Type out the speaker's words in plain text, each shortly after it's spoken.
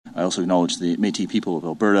I also acknowledge the Métis people of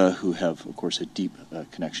Alberta who have, of course, a deep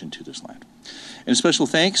connection to this land. And a special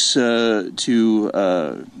thanks to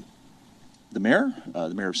the Mayor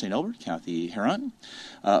of St. Albert, Kathy Heron,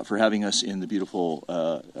 for having us in the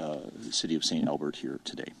beautiful city of St. Albert here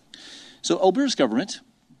today. So Alberta's government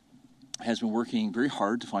has been working very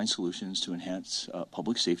hard to find solutions to enhance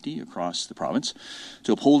public safety across the province,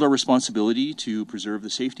 to uphold our responsibility to preserve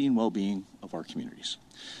the safety and well-being of our communities.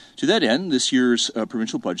 To that end, this year's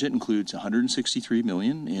provincial budget includes $163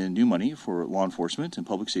 million in new money for law enforcement and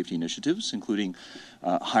public safety initiatives, including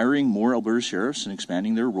hiring more Alberta sheriffs and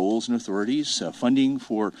expanding their roles and authorities, funding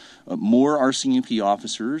for more RCMP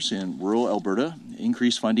officers in rural Alberta,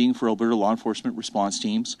 increased funding for Alberta law enforcement response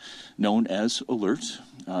teams, known as ALERT,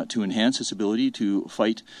 to enhance its ability to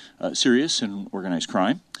fight serious and organized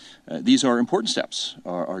crime. These are important steps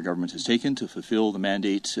our government has taken to fulfill the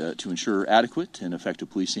mandate to ensure adequate and effective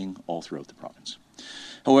policing all throughout the province.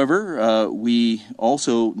 However, we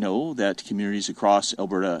also know that communities across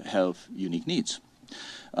Alberta have unique needs.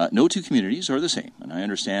 No two communities are the same, and I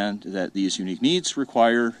understand that these unique needs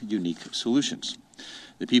require unique solutions.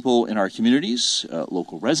 The people in our communities,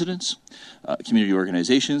 local residents, community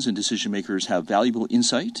organizations, and decision makers have valuable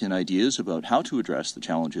insight and ideas about how to address the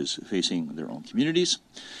challenges facing their own communities.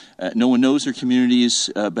 No one knows their communities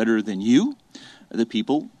better than you, the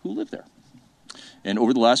people who live there. And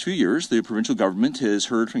over the last few years, the provincial government has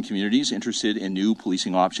heard from communities interested in new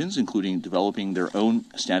policing options, including developing their own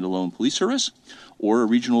standalone police service or a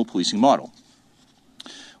regional policing model.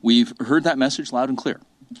 We've heard that message loud and clear.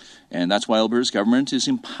 And that's why Alberta's government is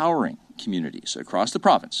empowering communities across the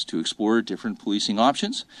province to explore different policing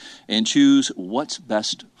options and choose what's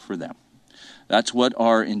best for them. That's what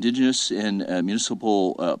our Indigenous and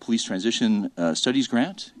Municipal Police Transition Studies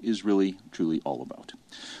Grant is really, truly all about.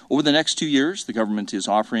 Over the next 2 years, the government is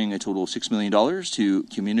offering a total of $6 million to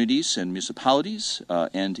communities and municipalities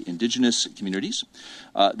and Indigenous communities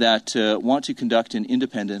that want to conduct an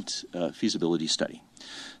independent feasibility study.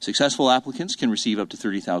 Successful applicants can receive up to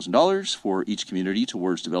 $30,000 for each community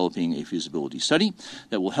towards developing a feasibility study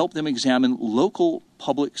that will help them examine local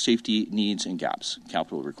public safety needs and gaps,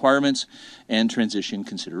 capital requirements, and transition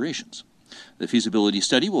considerations. The feasibility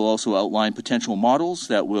study will also outline potential models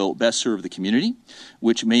that will best serve the community,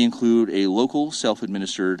 which may include a local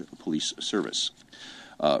self-administered police service,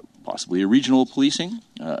 possibly a regional policing,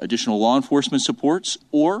 additional law enforcement supports,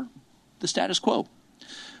 or the status quo.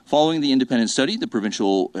 Following the independent study, the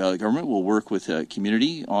provincial government will work with the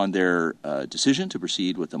community on their decision to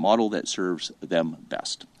proceed with the model that serves them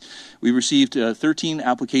best. We received 13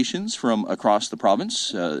 applications from across the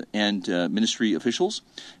province, and ministry officials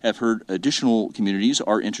have heard additional communities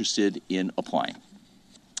are interested in applying.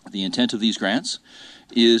 The intent of these grants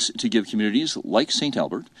is to give communities like St.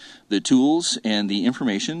 Albert the tools and the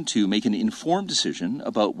information to make an informed decision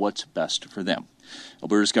about what's best for them.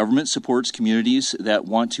 Alberta's government supports communities that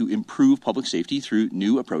want to improve public safety through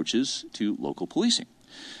new approaches to local policing.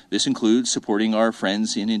 This includes supporting our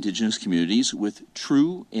friends in Indigenous communities with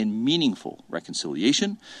true and meaningful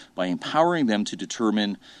reconciliation by empowering them to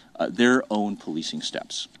determine their own policing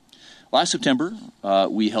steps. Last September,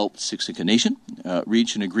 we helped Siksika Nation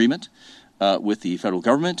reach an agreement with the federal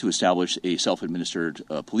government to establish a self-administered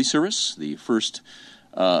police service, the first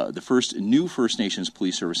new First Nations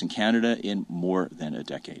police service in Canada in more than a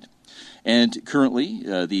decade. And currently,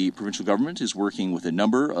 the provincial government is working with a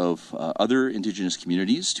number of other Indigenous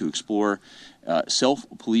communities to explore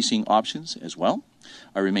self-policing options as well.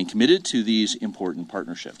 I remain committed to these important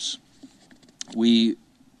partnerships. We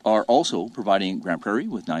are also providing Grande Prairie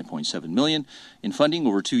with $9.7 million in funding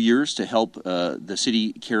over 2 years to help the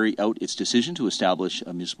city carry out its decision to establish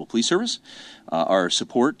a municipal police service. Our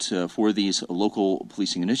support for these local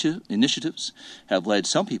policing initiatives have led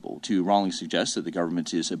some people to wrongly suggest that the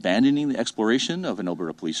government is abandoning the exploration of an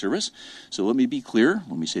Alberta police service. So let me be clear,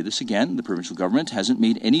 let me say this again, the provincial government hasn't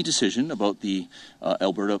made any decision about the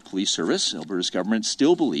Alberta police service. Alberta's government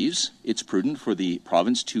still believes it's prudent for the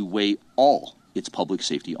province to weigh all its public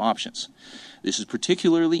safety options. This is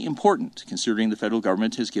particularly important considering the federal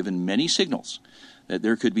government has given many signals that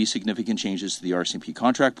there could be significant changes to the RCMP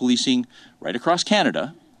contract policing right across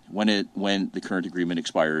Canada when the current agreement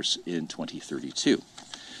expires in 2032.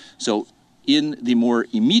 So in the more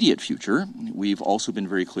immediate future, we've also been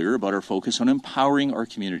very clear about our focus on empowering our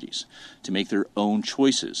communities to make their own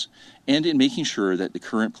choices and in making sure that the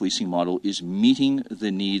current policing model is meeting the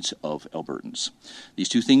needs of Albertans. These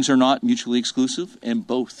two things are not mutually exclusive, and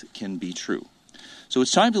both can be true. So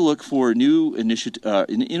it's time to look for new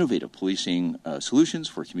innovative policing solutions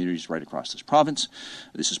for communities right across this province.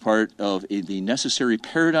 This is part of the necessary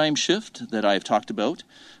paradigm shift that I've talked about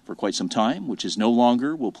for quite some time, which is no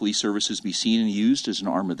longer will police services be seen and used as an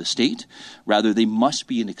arm of the state. Rather, they must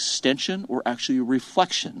be an extension or actually a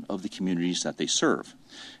reflection of the communities that they serve.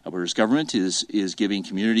 Alberta's government is giving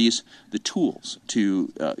communities the tools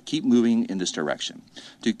to keep moving in this direction,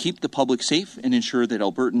 to keep the public safe and ensure that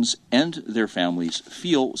Albertans and their families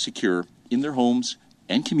feel secure in their homes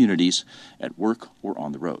and communities, at work or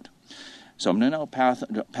on the road. So I'm going to now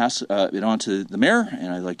pass it on to the Mayor,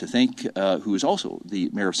 and I'd like to thank who is also the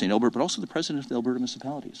Mayor of St. Albert, but also the President of the Alberta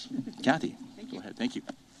Municipalities. Cathy, go ahead. Thank you.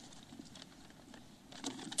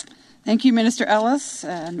 Thank you, Minister Ellis,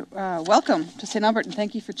 and welcome to St. Albert, and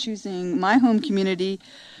thank you for choosing my home community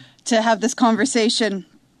to have this conversation.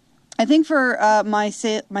 I think for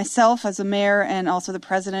myself as a mayor and also the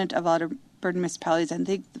president of Alberta Municipalities, I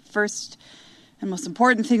think the first and most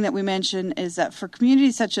important thing that we mention is that for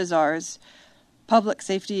communities such as ours, public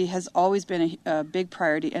safety has always been a big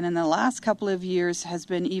priority, and in the last couple of years has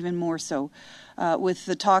been even more so. With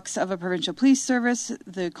the talks of a provincial police service,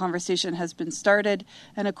 the conversation has been started,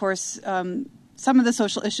 and of course, some of the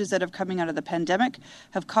social issues that have coming out of the pandemic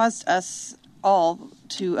have caused us all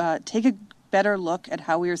to take a better look at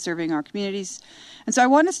how we are serving our communities. And so I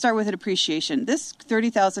want to start with an appreciation. This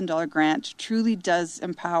 $30,000 grant truly does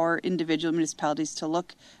empower individual municipalities to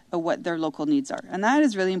look at what their local needs are. And that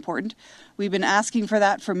is really important. We've been asking for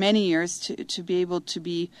that for many years to be able to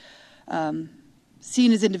be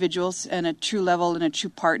seen as individuals and a true level and a true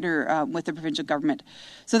partner with the provincial government.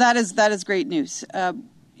 So that is great news.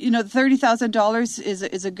 The $30,000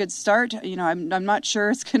 is a good start. I'm not sure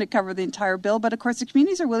it's going to cover the entire bill, but of course the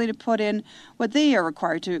communities are willing to put in what they are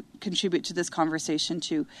required to contribute to this conversation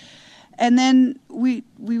too. And then we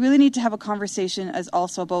really need to have a conversation as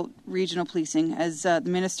also about regional policing, as the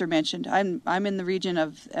minister mentioned. I'm in the region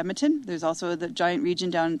of Edmonton. There's also the giant region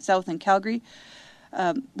down south in Calgary.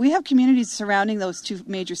 We have communities surrounding those two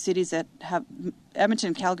major cities that have Edmonton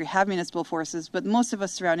and Calgary have municipal forces, but most of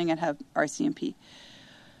us surrounding it have RCMP.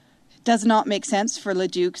 Does not make sense for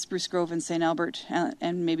Leduc, Spruce Grove, and St. Albert,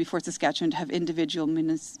 and maybe Fort Saskatchewan to have individual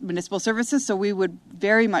municipal services. So we would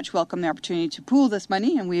very much welcome the opportunity to pool this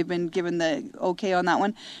money, and we have been given the okay on that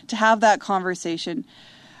one, to have that conversation.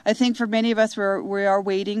 I think for many of us, we are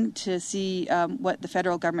waiting to see what the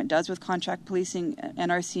federal government does with contract policing and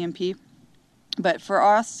RCMP. But for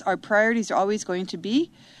us, our priorities are always going to be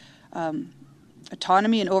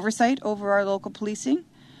autonomy and oversight over our local policing.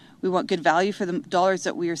 We want good value for the dollars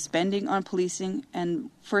that we are spending on policing.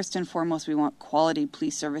 And first and foremost, we want quality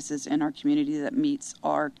police services in our community that meets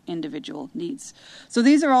our individual needs. So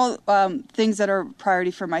these are all things that are a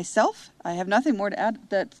priority for myself. I have nothing more to add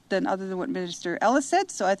than other than what Minister Ellis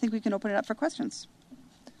said. So I think we can open it up for questions.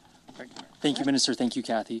 Thank you, Minister. Thank you,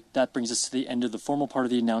 Cathy. That brings us to the end of the formal part of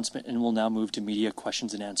the announcement, and we'll now move to media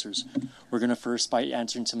questions and answers. We're going to first by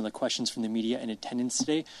answering some of the questions from the media in attendance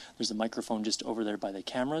today. There's a microphone just over there by the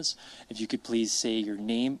cameras. If you could please say your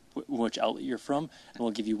name, which outlet you're from, and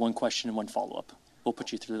we'll give you one question and one follow-up. We'll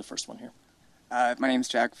put you through the first one here. My name's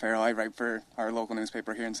Jack Farrell. I write for our local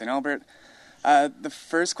newspaper here in St. Albert. The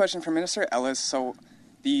first question for Minister Ellis. So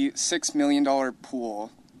the $6 million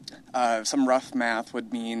pool, some rough math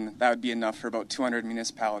would mean that would be enough for about 200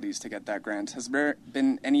 municipalities to get that grant. Has there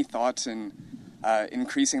been any thoughts in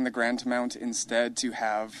increasing the grant amount instead to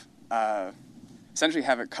have essentially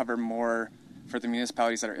have it cover more for the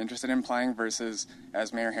municipalities that are interested in applying versus,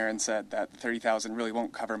 as Mayor Heron said, that 30,000 really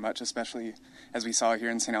won't cover much, especially as we saw here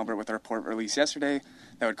in St. Albert with a report released yesterday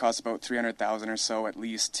that would cost about 300,000 or so at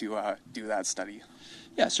least to do that study.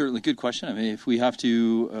 Yeah, certainly. Good question. I mean, if we have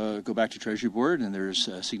to go back to Treasury Board and there's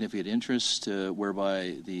significant interest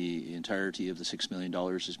whereby the entirety of the $6 million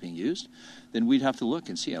is being used, then we'd have to look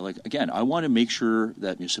and see. Again, I want to make sure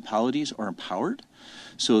that municipalities are empowered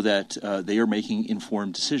so that they are making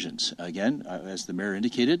informed decisions. Again, as the Mayor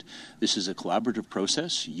indicated, this is a collaborative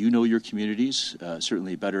process. You know your communities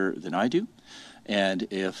certainly better than I do. And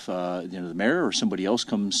if the mayor or somebody else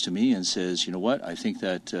comes to me and says, you know what, I think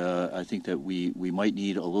that we might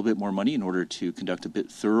need a little bit more money in order to conduct a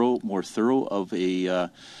bit more thorough of a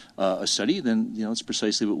study, then it's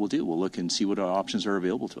precisely what we'll do. We'll look and see what options are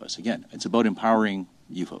available to us. Again, it's about empowering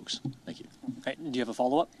you folks. Thank you. Okay, do you have a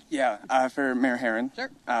follow-up? Yeah, for Mayor Heron. Sure.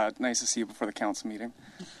 Nice to see you before the council meeting.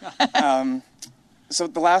 So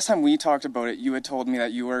the last time we talked about it, you had told me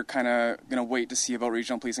that you were kind of going to wait to see about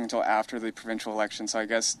regional policing until after the provincial election. So I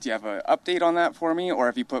guess, do you have an update on that for me, or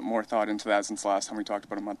have you put more thought into that since the last time we talked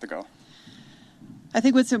about a month ago? I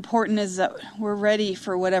think what's important is that we're ready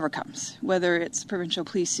for whatever comes, whether it's provincial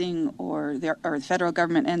policing or the federal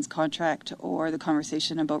government ends contract or the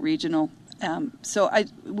conversation about regional.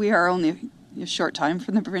 We are only a short time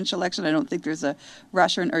from the provincial election. I don't think there's a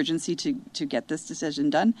rush or an urgency to get this decision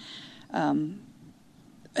done.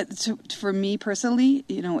 For me personally,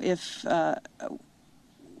 if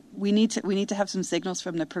we need to have some signals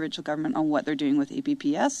from the provincial government on what they're doing with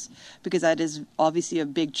APPS, because that is obviously a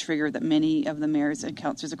big trigger that many of the mayors and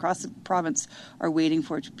councillors across the province are waiting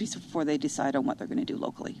for before they decide on what they're going to do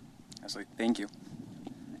locally. Absolutely. Thank you.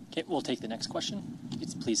 Okay, we'll take the next question.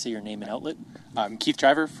 Please say your name and outlet. I'm Keith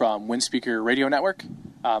Driver from Windspeaker Radio Network.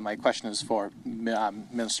 My question is for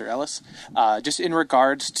Minister Ellis. Just in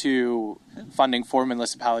regards to funding for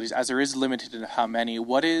municipalities, as there is limited in how many,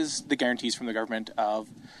 what is the guarantees from the government of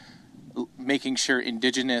making sure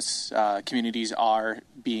Indigenous communities are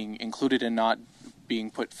being included and not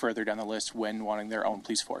being put further down the list when wanting their own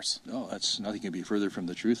police force? No, that's nothing can be further from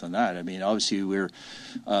the truth on that. I mean, obviously we're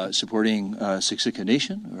supporting Siksika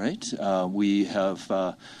Nation, right? We have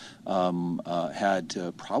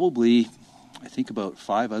had probably, I think, about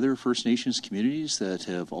 5 other First Nations communities that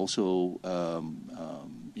have also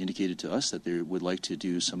indicated to us that they would like to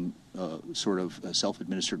do some sort of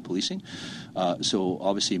self-administered policing. So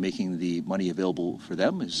obviously making the money available for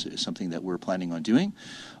them is something that we're planning on doing.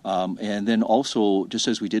 And then also, just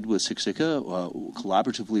as we did with Siksika,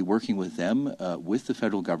 collaboratively working with them, with the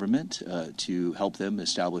federal government, to help them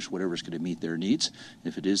establish whatever is going to meet their needs.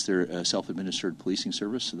 If it is their self-administered policing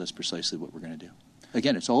service, so that's precisely what we're going to do.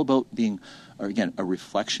 Again, it's all about being, a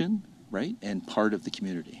reflection, right, and part of the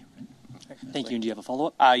community. Right? Thank you. And do you have a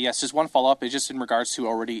follow-up? Yes, just one follow-up is just in regards to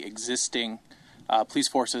already existing police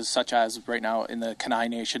forces, such as right now in the Kainai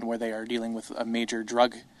Nation, where they are dealing with a major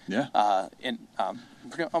drug, pretty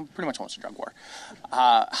much almost a drug war.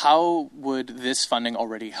 How would this funding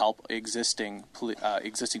already help existing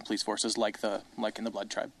police forces like in the Blood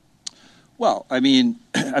Tribe? Well, I mean,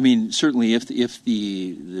 certainly, if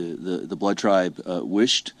the Blood Tribe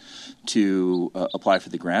wished to apply for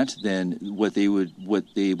the grant, then what they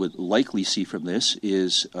would likely see from this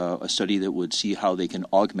is a study that would see how they can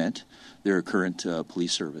augment their current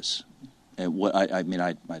police service. And what I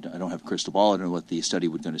don't have a crystal ball. I don't know what the study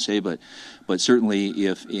was going to say, but certainly,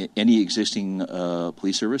 if any existing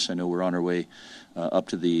police service, I know we're on our way up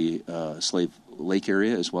to the Slave Lake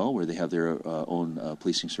area as well, where they have their own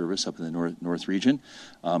policing service up in the north region.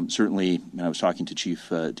 Certainly, I was talking to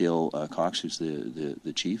Chief Dale Cox, who's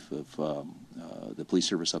the chief of the police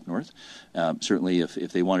service up north. Certainly,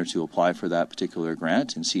 if they wanted to apply for that particular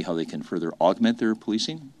grant and see how they can further augment their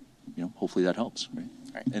policing, hopefully that helps, right?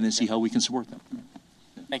 Right. And then see how we can support them.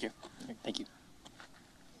 Thank you. Thank you.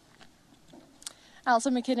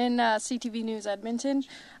 Alison McKinnon, CTV News Edmonton.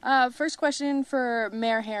 First question for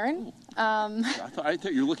Mayor Herron. I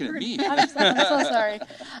thought you were looking at me. I'm so sorry.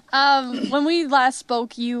 When we last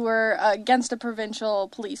spoke, you were against a provincial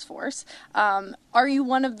police force. Are you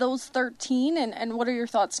one of those 13, and what are your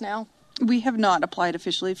thoughts now? We have not applied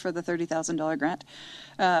officially for the $30,000 grant.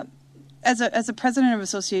 As a president of an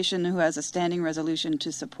association who has a standing resolution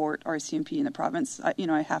to support RCMP in the province, I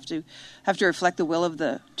have to reflect the will of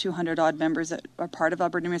the 200 odd members that are part of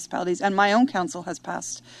Alberta municipalities, and my own council has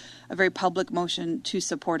passed a very public motion to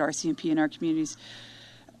support RCMP in our communities.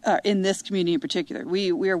 In this community in particular,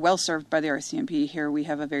 we are well served by the RCMP here. We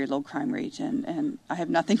have a very low crime rate, and I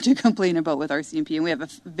have nothing to complain about with RCMP, and we have a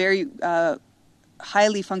very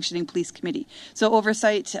highly functioning police committee. So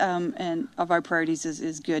oversight and of our priorities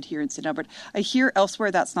is good here in St. Albert. I hear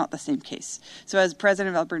elsewhere that's not the same case. So as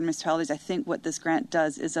president of Alberta municipalities, I think what this grant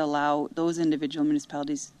does is allow those individual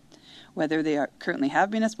municipalities, whether they currently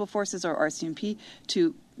have municipal forces or RCMP,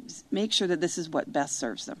 to make sure that this is what best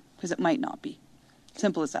serves them, because it might not be.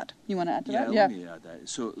 Simple as that. You want to add to that? Let me add that.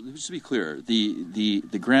 So just to be clear, the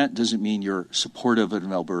grant doesn't mean you're supportive of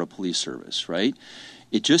an Alberta Police Service, right?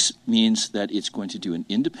 It just means that it's going to do an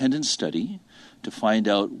independent study to find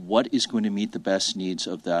out what is going to meet the best needs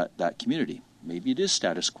of that community. Maybe it is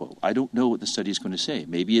status quo. I don't know what the study is going to say.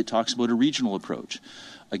 Maybe it talks about a regional approach.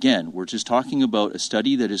 Again, we're just talking about a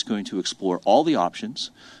study that is going to explore all the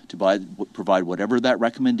options to provide whatever that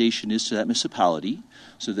recommendation is to that municipality,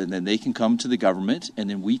 so that then they can come to the government and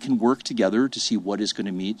then we can work together to see what is going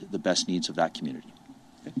to meet the best needs of that community.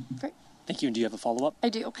 Okay? Great. Thank you. And do you have a follow-up? I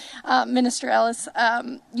do. Minister Ellis,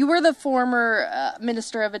 you were the former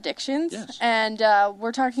Minister of Addictions, yes. And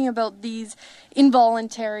we're talking about these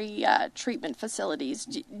involuntary treatment facilities.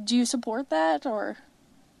 Do you support that, or?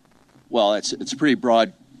 Well, it's a pretty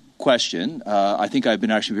broad question. I think I've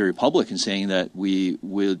been actually very public in saying that we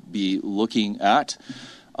would be looking at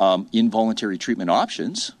involuntary treatment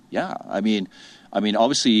options, yeah, I mean,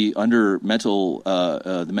 obviously, under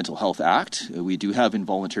the Mental Health Act, we do have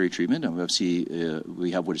involuntary treatment. And obviously,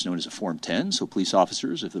 we have what is known as a Form 10. So police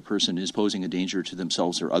officers, if the person is posing a danger to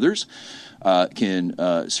themselves or others, can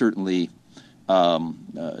certainly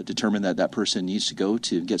determine that that person needs to go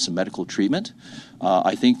to get some medical treatment.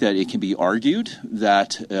 I think that it can be argued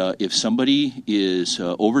that if somebody is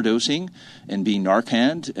overdosing and being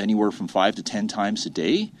Narcaned anywhere from 5 to 10 times a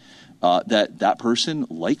day, that person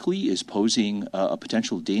likely is posing a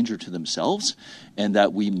potential danger to themselves, and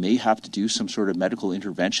that we may have to do some sort of medical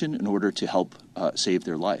intervention in order to help save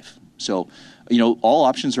their life. So, all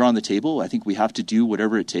options are on the table. I think we have to do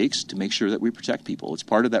whatever it takes to make sure that we protect people. It's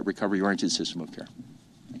part of that recovery-oriented system of care.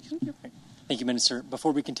 Thank you. Thank you, Minister.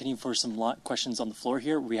 Before we continue for some questions on the floor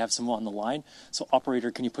here, we have someone on the line. So, operator,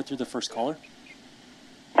 can you put through the first caller?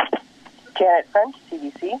 Janet French,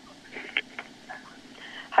 CBC.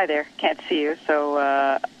 Hi there. Can't see you,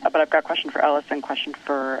 but I've got a question for Ellis and a question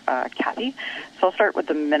for Kathy. So I'll start with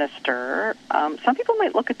the minister. Some people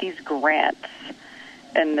might look at these grants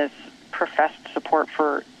and this professed support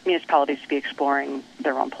for municipalities to be exploring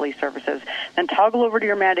their own police services, then toggle over to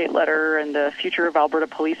your mandate letter and the Future of Alberta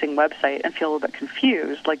Policing website and feel a little bit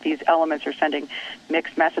confused, like these elements are sending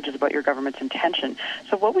mixed messages about your government's intention.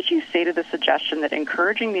 So what would you say to the suggestion that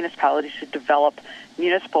encouraging municipalities to develop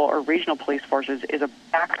municipal or regional police forces is a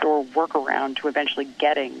backdoor workaround to eventually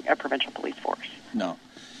getting a provincial police force? No.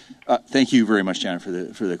 Thank you very much, Janet, for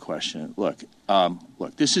the question. Look,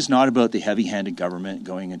 this is not about the heavy-handed government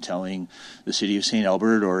going and telling the city of St.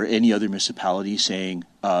 Albert or any other municipality saying,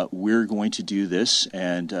 we're going to do this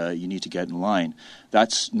and you need to get in line.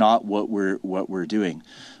 That's not what we're doing.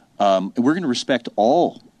 We're going to respect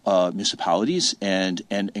all municipalities, and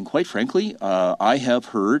quite frankly, I have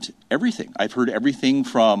heard everything. I've heard everything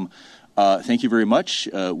from thank you very much.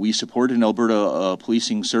 We support an Alberta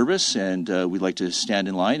policing service, and we'd like to stand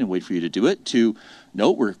in line and wait for you to do it, to,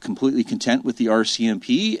 no, we're completely content with the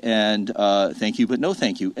RCMP, and thank you, but no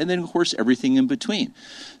thank you. And then, of course, everything in between.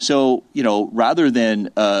 So, rather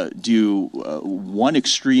than do one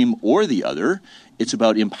extreme or the other, it's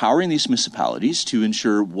about empowering these municipalities to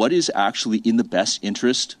ensure what is actually in the best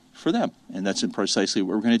interest for them. And that's precisely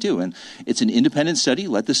what we're going to do. And it's an independent study.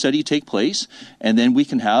 Let the study take place, and then we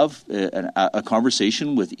can have a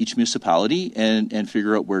conversation with each municipality and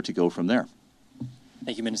figure out where to go from there.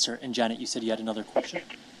 Thank you, Minister. And Janet, you said you had another question?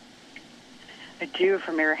 I do,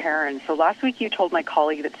 for Mayor Herron. So last week you told my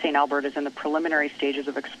colleague that St. Albert is in the preliminary stages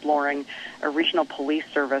of exploring a regional police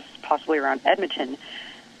service, possibly around Edmonton.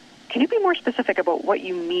 Can you be more specific about what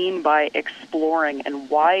you mean by exploring and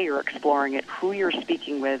why you're exploring it, who you're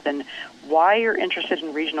speaking with, and why you're interested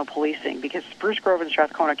in regional policing? Because Spruce Grove and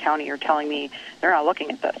Strathcona County are telling me they're not looking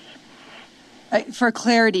at this. For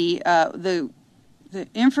clarity, the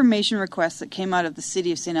information request that came out of the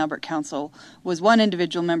City of St. Albert Council was one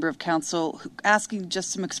individual member of council asking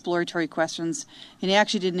just some exploratory questions, and he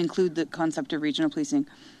actually didn't include the concept of regional policing.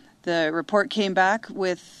 The report came back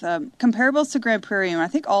with comparables to Grand Prairie, and I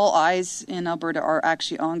think all eyes in Alberta are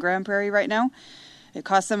actually on Grand Prairie right now. It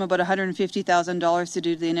cost them about $150,000 to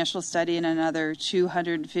do the initial study and another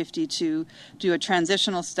 $250,000 to do a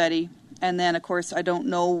transitional study. And then, of course, I don't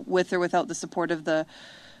know, with or without the support of the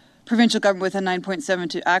provincial government with a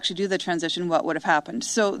 9.7 to actually do the transition, what would have happened.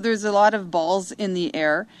 So there's a lot of balls in the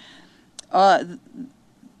air.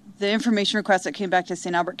 The information request that came back to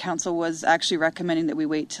St. Albert Council was actually recommending that we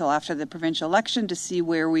wait till after the provincial election to see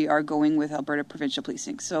where we are going with Alberta provincial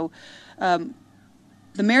policing. So the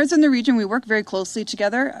mayors in the region, we work very closely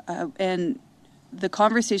together, and the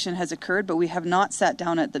conversation has occurred, but we have not sat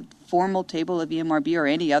down at the formal table of EMRB or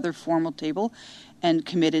any other formal table and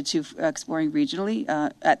committed to exploring regionally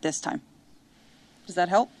at this time. Does that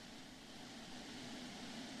help?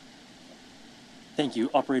 Thank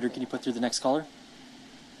you. Operator, can you put through the next caller?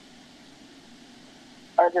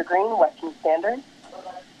 Arthur Green, Western Standard.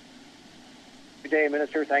 Good day,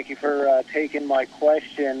 Minister. Thank you for taking my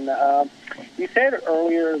question. You said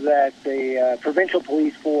earlier that the provincial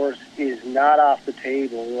police force is not off the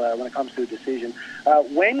table when it comes to a decision.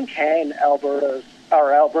 When can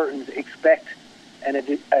Albertans expect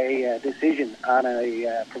a decision on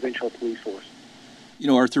a provincial police force?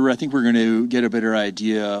 Arthur, I think we're going to get a better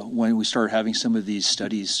idea when we start having some of these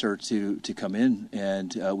studies start to come in,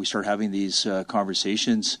 and we start having these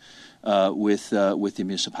conversations with the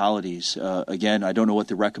municipalities. Again, I don't know what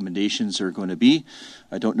the recommendations are going to be.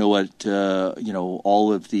 I don't know what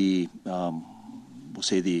all of the we'll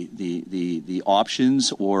say the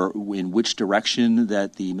options or in which direction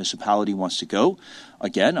that the municipality wants to go.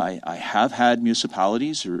 Again, I have had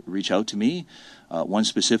municipalities reach out to me, one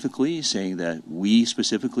specifically saying that we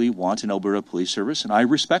specifically want an Alberta Police Service, and I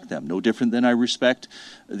respect them, no different than I respect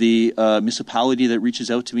the municipality that reaches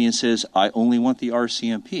out to me and says, I only want the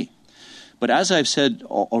RCMP. But as I've said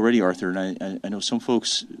already, Arthur, and I know some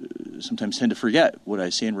folks sometimes tend to forget what I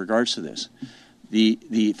say in regards to this,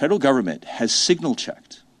 the federal government has signal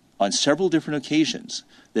checked on several different occasions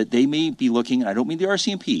that they may be looking, and I don't mean the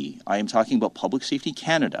RCMP, I am talking about Public Safety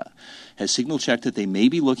Canada, has signal checked that they may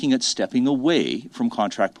be looking at stepping away from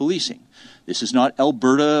contract policing. This is not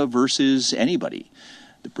Alberta versus anybody.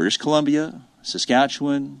 The British Columbia,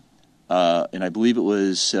 Saskatchewan, and I believe it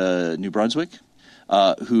was New Brunswick,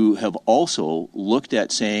 who have also looked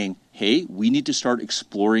at saying, hey, we need to start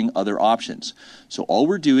exploring other options. So all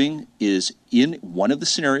we're doing is in one of the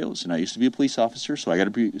scenarios, and I used to be a police officer, so I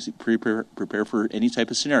got to prepare for any type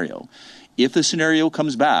of scenario. If the scenario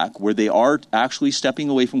comes back where they are actually stepping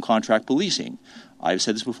away from contract policing, I've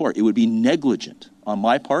said this before, it would be negligent on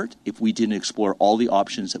my part if we didn't explore all the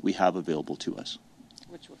options that we have available to us.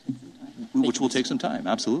 Which will take some time. Which will take some time,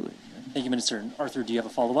 absolutely. Thank you, Minister. Arthur, do you have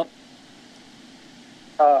a follow-up?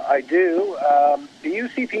 I do. The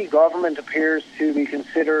UCP government appears to be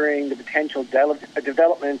considering the potential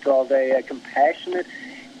development of a Compassionate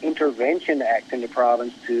Intervention Act in the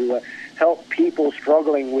province to help people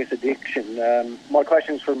struggling with addiction. My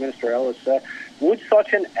question is for Minister Ellis. Would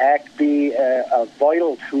such an act be a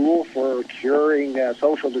vital tool for curing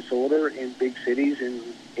social disorder in big cities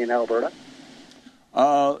in Alberta?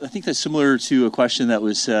 I think that's similar to a question that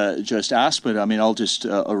was just asked, but I mean, I'll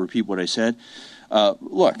repeat what I said.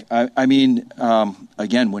 Look, I mean,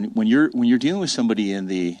 again, when you're dealing with somebody in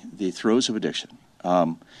the throes of addiction,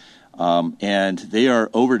 and they are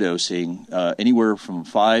overdosing anywhere from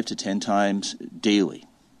 5 to 10 times daily,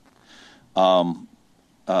 to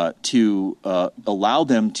allow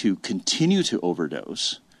them to continue to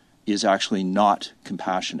overdose is actually not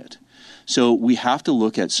compassionate. So we have to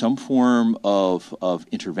look at some form of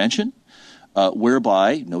intervention.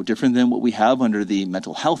 Whereby, no different than what we have under the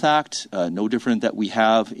Mental Health Act, no different that we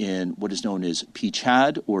have in what is known as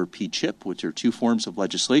PCHAD or PCHIP, which are two forms of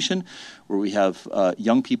legislation, where we have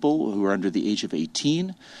young people who are under the age of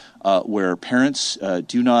 18, where parents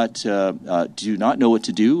do not know what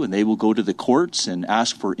to do, and they will go to the courts and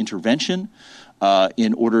ask for intervention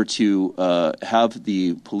in order to have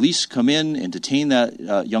the police come in and detain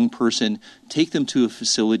that young person, take them to a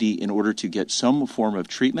facility in order to get some form of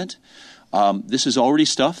treatment. This is already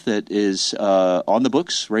stuff that is on the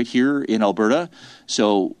books right here in Alberta.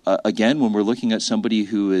 So, again, when we're looking at somebody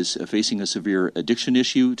who is facing a severe addiction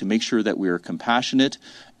issue, to make sure that we are compassionate,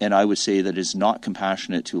 and I would say that it's not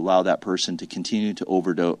compassionate to allow that person to continue to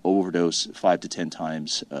overdose 5 to 10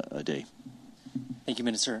 times a day. Thank you,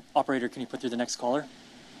 Minister. Operator, can you put through the next caller?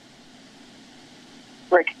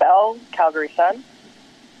 Rick Bell, Calgary Sun.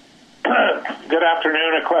 Good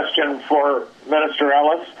afternoon. A question for Minister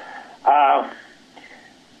Ellis.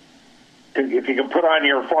 If you can put on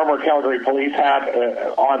your former Calgary police hat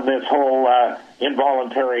on this whole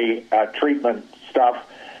involuntary treatment stuff,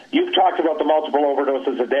 you've talked about the multiple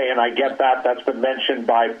overdoses a day, and I get that. That's been mentioned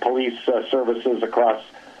by police services across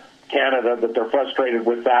Canada, that they're frustrated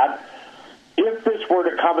with that. If this were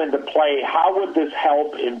to come into play, how would this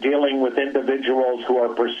help in dealing with individuals who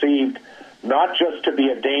are perceived not just to be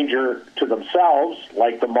a danger to themselves,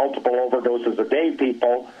 like the multiple overdoses a day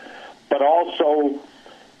people, but also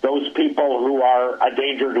those people who are a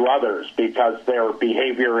danger to others because their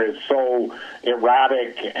behavior is so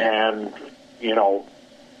erratic and,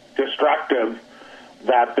 destructive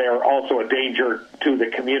that they're also a danger to the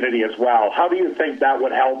community as well? How do you think that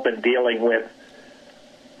would help in dealing with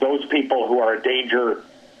those people who are a danger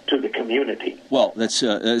to the community? Well, that's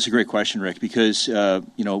a great question, Rick, because, what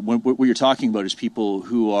you're talking about is people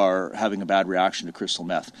who are having a bad reaction to crystal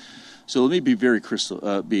meth. So let me be very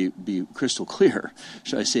be crystal clear,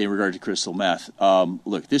 should I say, in regard to crystal meth.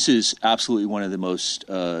 Look, this is absolutely one of the most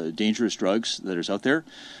dangerous drugs that is out there.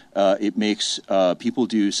 It makes people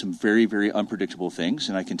do some very, very unpredictable things.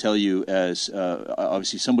 And I can tell you, as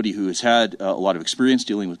obviously somebody who has had a lot of experience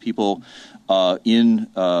dealing with people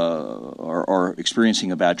or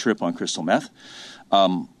experiencing a bad trip on crystal meth,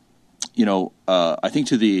 I think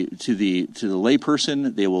to the lay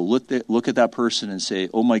person, they will look at that person and say,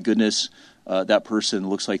 "Oh my goodness, that person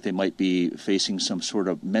looks like they might be facing some sort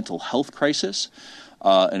of mental health crisis."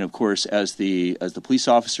 And of course, as the police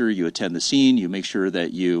officer, you attend the scene. You make sure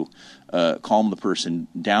that you calm the person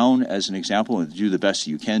down, as an example, and do the best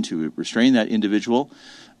you can to restrain that individual.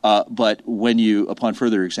 But when upon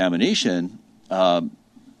further examination,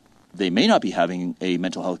 they may not be having a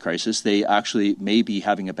mental health crisis. They actually may be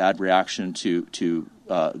having a bad reaction to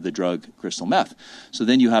the drug crystal meth. So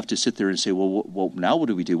then you have to sit there and say, well, now what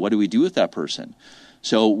do we do? What do we do with that person?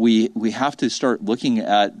 So we have to start looking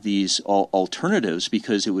at these alternatives,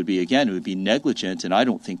 because it would be negligent and I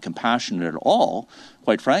don't think compassionate at all,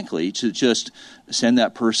 quite frankly, to just send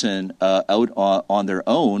that person out on their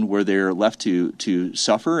own, where they're left to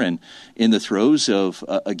suffer and in the throes of,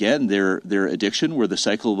 again, their addiction, where the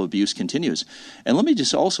cycle of abuse continues. And let me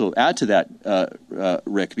just also add to that,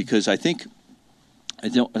 Rick, because I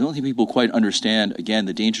don't think people quite understand, again,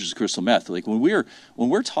 the dangers of crystal meth. Like when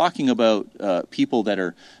we're talking about people that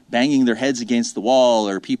are banging their heads against the wall,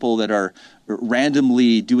 or people that are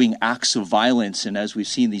randomly doing acts of violence, and as we've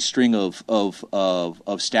seen these string of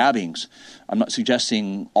stabbings, I'm not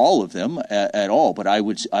suggesting all of them at all, but I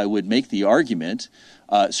would make the argument,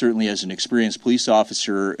 certainly as an experienced police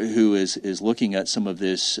officer who is looking at some of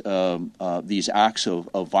these acts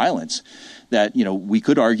of violence, that we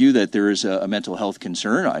could argue that there is a mental health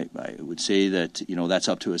concern. I would say that that's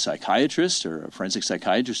up to a psychiatrist or a forensic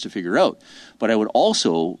psychiatrist to figure out. But I would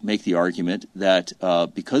also make the argument that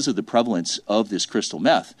because of the prevalence of this crystal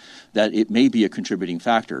meth, that it may be a contributing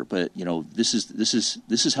factor. But this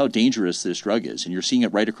is how dangerous this drug is, and you're seeing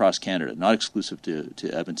it right across Canada, not exclusive to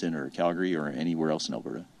Edmonton or Calgary or anywhere else in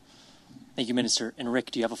Alberta. Thank you, Minister. And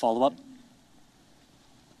Rick, do you have a follow-up?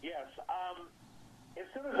 As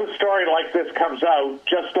soon as a story like this comes out,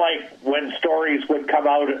 just like when stories would come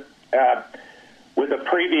out with a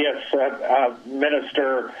previous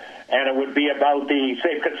minister, and it would be about the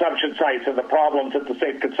safe consumption sites and the problems at the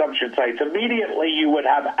safe consumption sites, immediately you would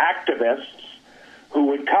have activists who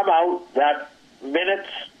would come out that minutes,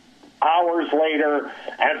 hours later,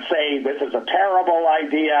 and say, this is a terrible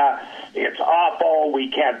idea, it's awful, we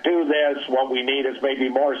can't do this, what we need is maybe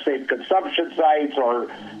more safe consumption sites, or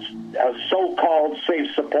a so-called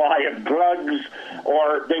safe supply of drugs,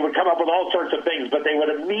 or they would come up with all sorts of things, but they would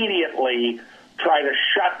immediately try to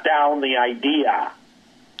shut down the idea.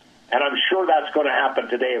 And I'm sure that's going to happen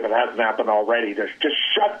today if it hasn't happened already. Just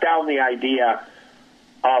shut down the idea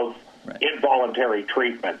of involuntary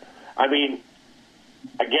treatment. I mean,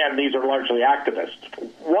 again, these are largely activists.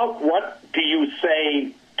 What do you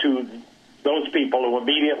say to those people who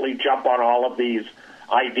immediately jump on all of these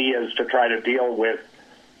ideas to try to deal with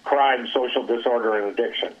crime, social disorder, and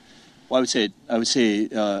addiction? Well, I would say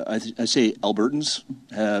Albertans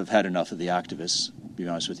have had enough of the activists, to be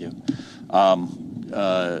honest with you.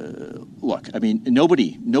 Look, I mean,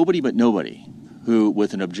 nobody who,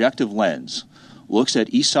 with an objective lens, looks at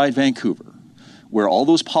Eastside Vancouver, where all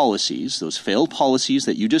those policies, those failed policies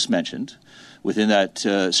that you just mentioned, within that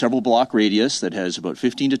several block radius that has about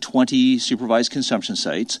 15 to 20 supervised consumption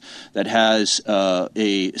sites, that has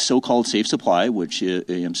a so-called safe supply, which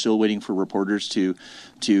I'm still waiting for reporters to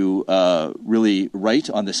really write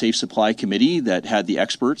on the safe supply committee that had the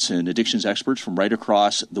experts and addictions experts from right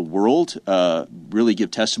across the world really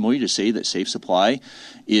give testimony to say that safe supply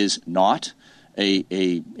is not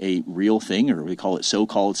a real thing, or we call it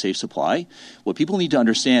so-called safe supply. What people need to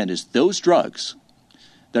understand is those drugs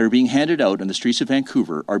that are being handed out on the streets of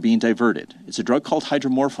Vancouver are being diverted. It's a drug called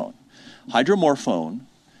hydromorphone. Hydromorphone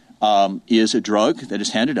is a drug that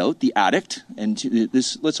is handed out. The addict, and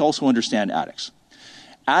let's also understand addicts.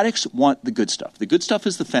 Addicts want the good stuff. The good stuff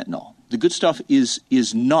is the fentanyl. The good stuff is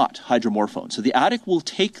not hydromorphone. So the addict will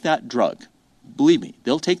take that drug. Believe me,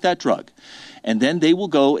 they'll take that drug, and then they will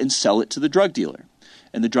go and sell it to the drug dealer.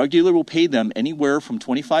 And the drug dealer will pay them anywhere from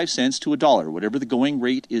 25 cents to $1, whatever the going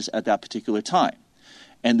rate is at that particular time.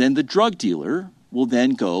 And then the drug dealer will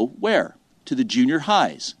then go where? To the junior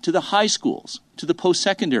highs, to the high schools, to the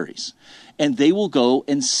post-secondaries. And they will go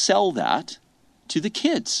and sell that to the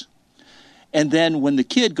kids. And then when the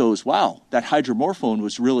kid goes, wow, that hydromorphone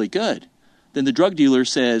was really good, then the drug dealer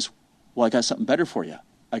says, well, I got something better for you.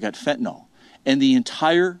 I got fentanyl. And the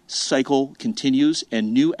entire cycle continues,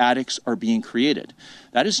 and new addicts are being created.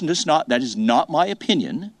 That is not my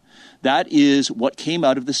opinion. That is what came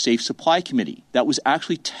out of the Safe Supply Committee. That was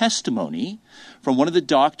actually testimony from one of the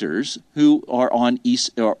doctors who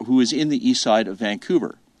is in the east side of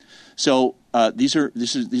Vancouver. So this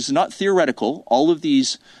is not theoretical. All of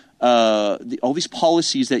these all these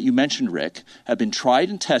policies that you mentioned, Rick, have been tried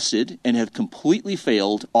and tested and have completely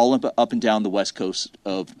failed all up and down the west coast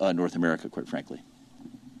of North America, quite frankly.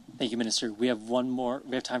 Thank you, Minister. We have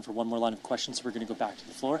time for one more line of questions, so we're going to go back to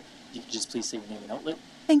the floor. If you could just please say your name and outlet.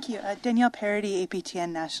 Thank you. Danielle Parody, APTN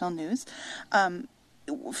National News.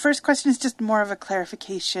 First question is just more of a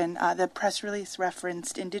clarification. The press release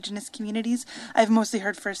referenced Indigenous communities. I've mostly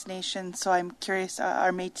heard First Nations, so I'm curious,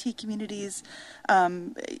 are Métis communities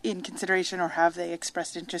in consideration, or have they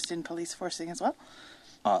expressed interest in police forcing as well?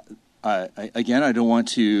 Again, I don't want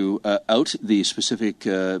to out the specific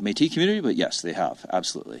Métis community, but yes, they have,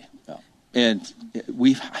 absolutely. Yeah. And to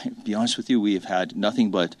be honest with you, we have had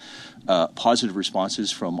nothing but positive responses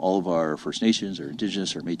from all of our First Nations or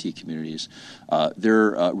Indigenous or Métis communities.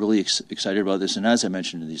 They're really excited about this. And as I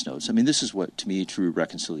mentioned in these notes, I mean, this is what, to me, true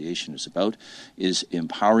reconciliation is about, is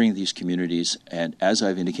empowering these communities. And as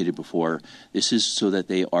I've indicated before, this is so that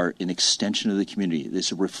they are an extension of the community. This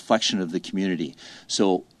is a reflection of the community.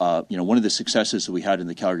 So, one of the successes that we had in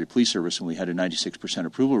the Calgary Police Service when we had a 96%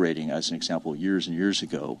 approval rating, as an example, years and years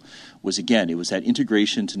ago, was, again, it was that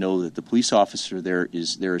integration to know that the police officer there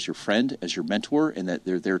is there as your friend, as your mentor, and that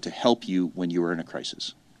they're there to help you when you are in a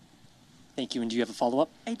crisis. Thank you. And do you have a follow-up?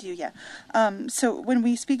 I do, yeah. So when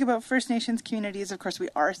we speak about First Nations communities, of course, we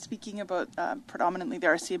are speaking about predominantly the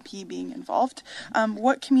RCMP being involved.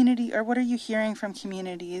 What community, or what are you hearing from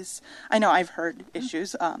communities? I know I've heard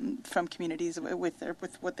issues from communities with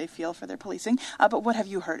what they feel for their policing, but what have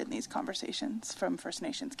you heard in these conversations from First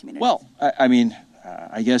Nations communities? Well,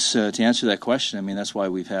 I guess to answer that question, I mean, that's why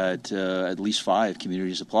we've had at least 5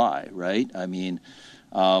 communities apply, right? I mean,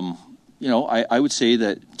 I would say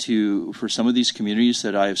that for some of these communities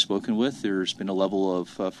that I have spoken with, there's been a level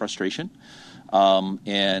of frustration. Again,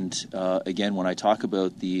 when I talk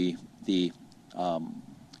about the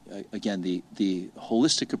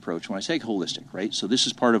holistic approach, when I say holistic, right? So this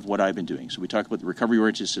is part of what I've been doing. So we talk about the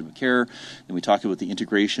recovery-oriented system of care, then we talk about the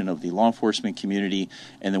integration of the law enforcement community,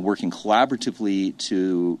 and then working collaboratively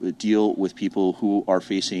to deal with people who are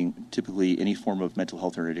facing typically any form of mental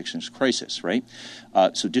health or addictions crisis, right?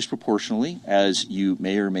 So disproportionately, as you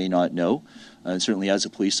may or may not know, and certainly as a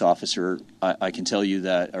police officer, I can tell you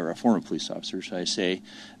that, or a former police officer, should I say,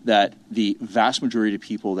 that the vast majority of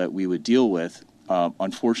people that we would deal with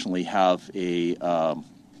unfortunately have an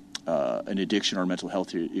addiction or mental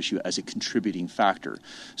health issue as a contributing factor.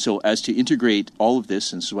 So as to integrate all of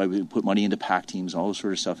this, and so why we put money into PAC teams, all this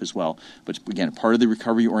sort of stuff as well. But again, part of the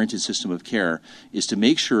recovery-oriented system of care is to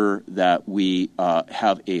make sure that we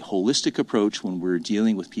have a holistic approach when we're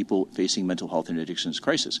dealing with people facing mental health and addictions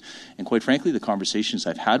crisis. And quite frankly, the conversations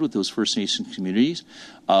I've had with those First Nations communities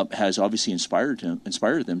has obviously inspired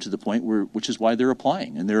them to the point which is why they're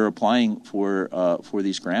applying. And they're applying for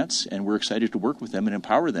these grants, and we're excited to work with them and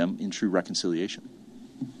empower them in true reconciliation.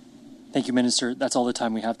 Thank you, Minister. That's all the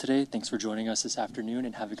time we have today. Thanks for joining us this afternoon,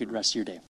 and have a good rest of your day.